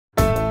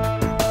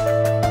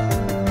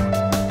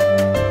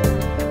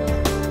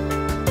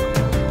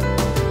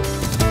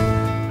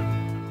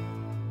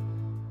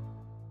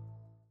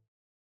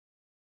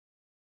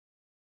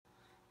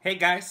Hey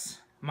guys,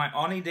 my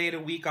only day of the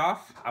week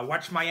off, I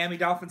watched Miami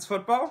Dolphins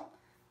football,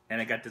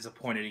 and I got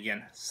disappointed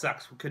again.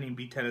 Sucks, we couldn't even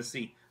beat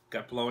Tennessee.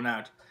 Got blown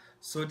out.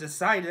 So I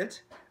decided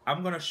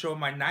I'm going to show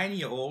my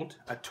 9-year-old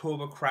a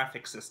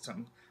Turbografx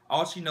system.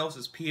 All she knows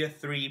is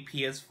PS3,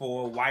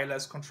 PS4,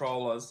 wireless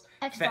controllers,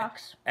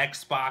 Xbox,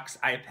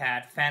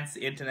 iPad, fancy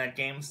internet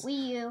games.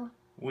 Wii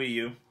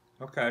U.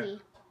 Okay.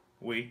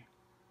 Wii.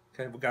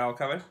 Okay, we got all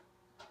covered?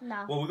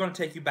 No. Well, we're going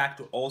to take you back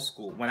to old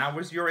school. When I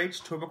was your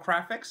age,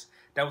 Turbografx,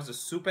 that was a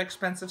super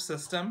expensive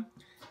system,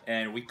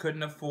 and we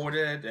couldn't afford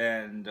it,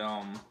 and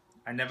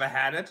I never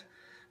had it.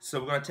 So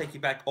we're going to take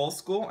you back old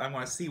school, and I'm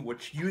going to see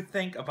what you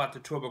think about the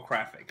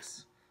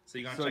Turbografx. So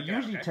you're going to check it out,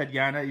 usually okay?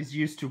 Tatianna is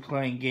used to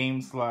playing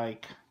games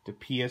like the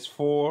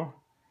PS4,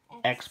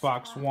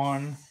 Xbox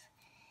One,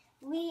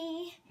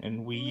 Wii,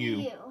 and Wii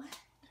U.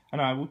 I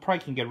know, we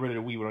probably can get rid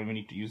of the Wii, we don't even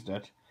need to use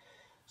that.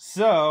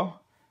 So,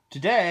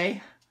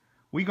 today,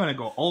 we're going to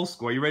go old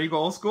school. Are you ready to go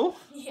old school?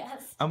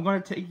 Yes. I'm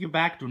going to take you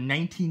back to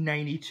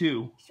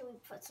 1992. Should we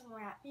put some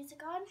rap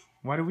music on?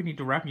 Why do we need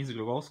to rap music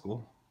to go old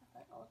school?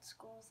 Like old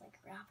school is like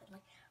rapping,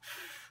 like.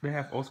 They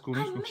have old school,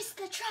 new I school. missed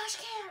the trash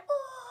can.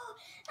 Oh,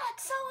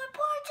 that's so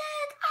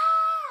important.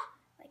 Ah,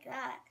 like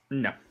that.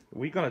 No,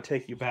 we're going to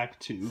take you back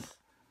to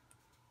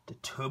the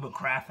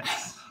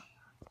Turbografx.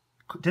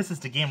 This is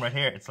the game right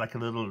here. It's like a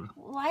little...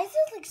 Why is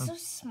it like so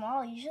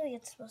small? Usually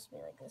it's supposed to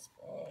be like this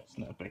big. It's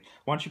not big.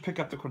 Why don't you pick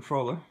up the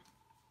controller?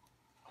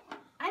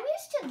 I'm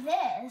used to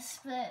this,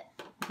 but...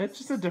 It's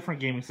just a different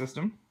gaming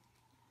system.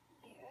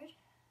 Weird.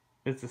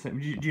 It's the same.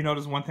 Do you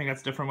notice one thing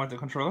that's different with the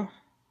controller?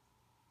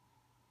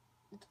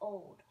 It's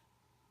old.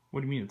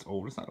 What do you mean it's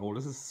old? It's not old.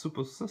 This is a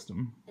super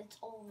system. It's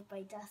old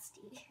by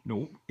Dusty.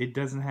 No, it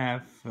doesn't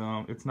have...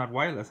 it's not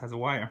wireless. It has a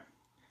wire.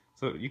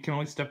 So you can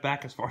only step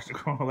back as far as the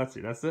controller lets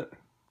you. That's it.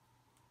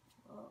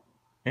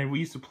 And we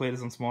used to play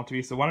this on small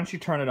TV, so why don't you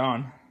turn it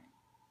on?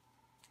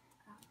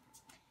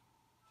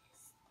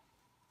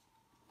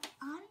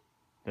 On?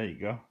 There you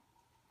go.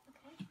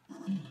 Okay.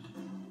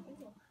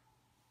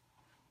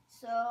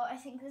 So I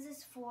think this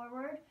is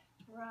forward,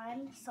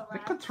 run, select. The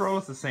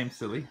controller's the same,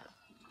 silly.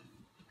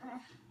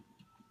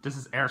 This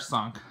is air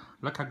sunk.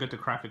 Look how good the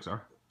graphics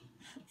are.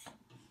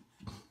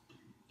 What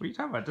are you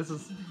talking about? This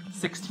is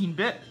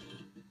 16-bit.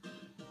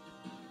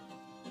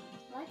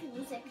 I like the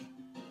music.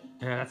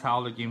 Yeah, that's how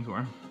all the games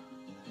were.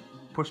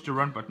 Push the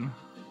run button.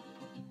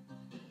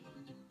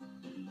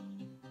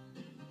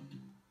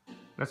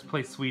 Let's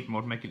play sweet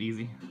mode, make it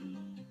easy.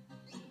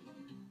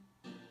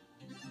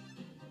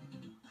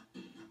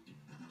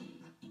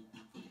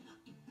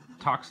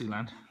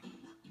 Toxyland.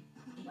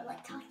 I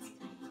like Toxic.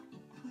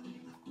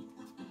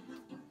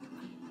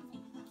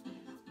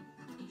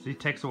 See,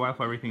 it takes a while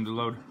for everything to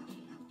load.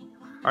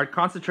 Alright,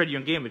 concentrate on your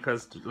game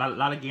because a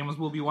lot of gamers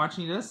will be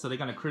watching this, so they're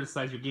gonna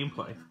criticize your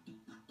gameplay.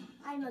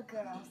 I'm a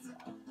girl, so.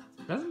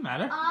 Doesn't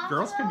matter. Auto?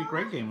 Girls can be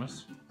great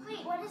gamers.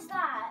 Wait, what is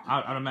that?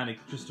 Automatic,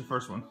 just the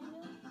first one.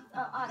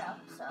 Auto.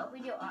 So we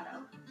do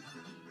auto.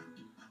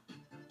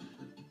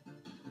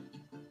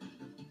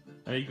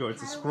 There you go,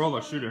 it's a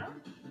scroller shooter.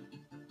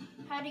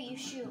 How do you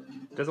shoot?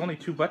 There's only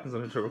 2 buttons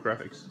on the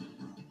Turbografx.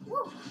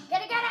 Woo!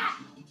 Get it!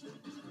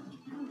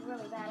 I'm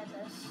really bad at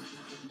this.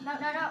 No.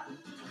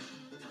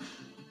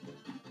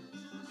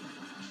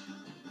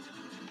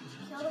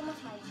 Killed him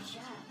with my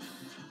jet.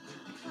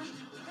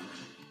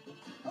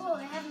 Oh,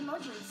 they have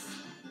emojis.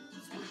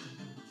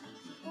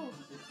 Ooh,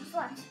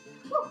 select.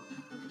 Woo!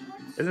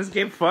 Is this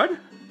game fun?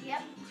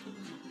 Yep.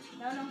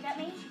 No, don't get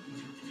me.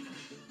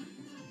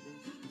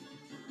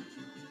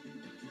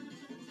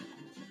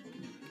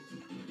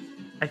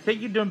 I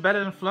think you're doing better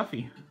than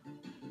Fluffy.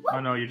 Woo! Oh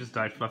no, you just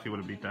died. Fluffy would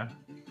have beat that.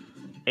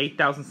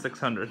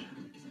 8,600.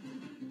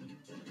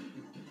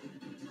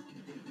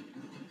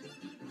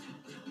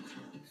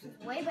 This is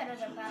way better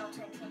than Battle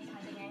Tanks and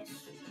Typing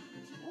Ace.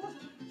 Ooh.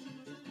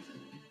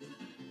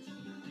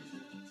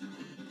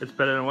 It's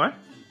better than what?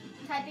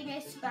 Typing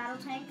Ace, Battle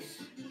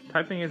Tanks.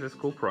 Typing is a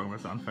school program,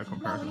 it's unfair No, when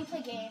comparison. you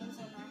play games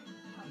and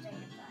they're hunting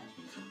inside.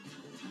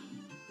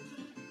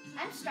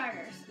 And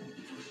starters.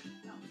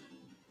 No.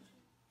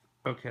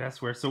 Okay,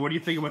 that's weird. So what do you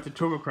think about the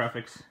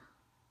Turbografx?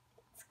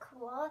 It's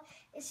cool.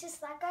 It's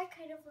just that guy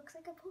kind of looks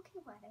like a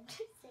Pokemon, I'm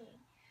just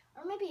saying.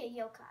 Or maybe a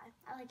yokai.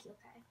 I like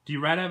yokai. Do you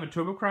rather have a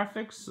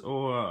Turbografx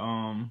or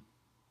an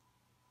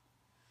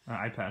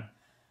iPad?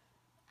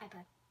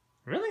 iPad.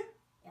 Really?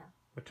 Yeah.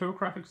 But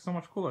Turbografx is so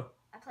much cooler.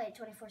 I play it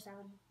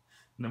 24/7.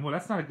 No, well,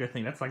 that's not a good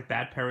thing. That's like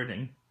bad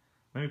parroting.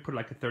 Let me put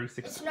like a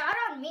 36. It's not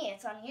on me,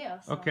 it's on you.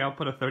 So. Okay, I'll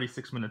put a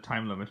 36-minute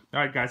time limit.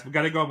 Alright guys, we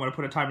gotta go. I'm gonna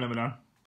put a time limit on.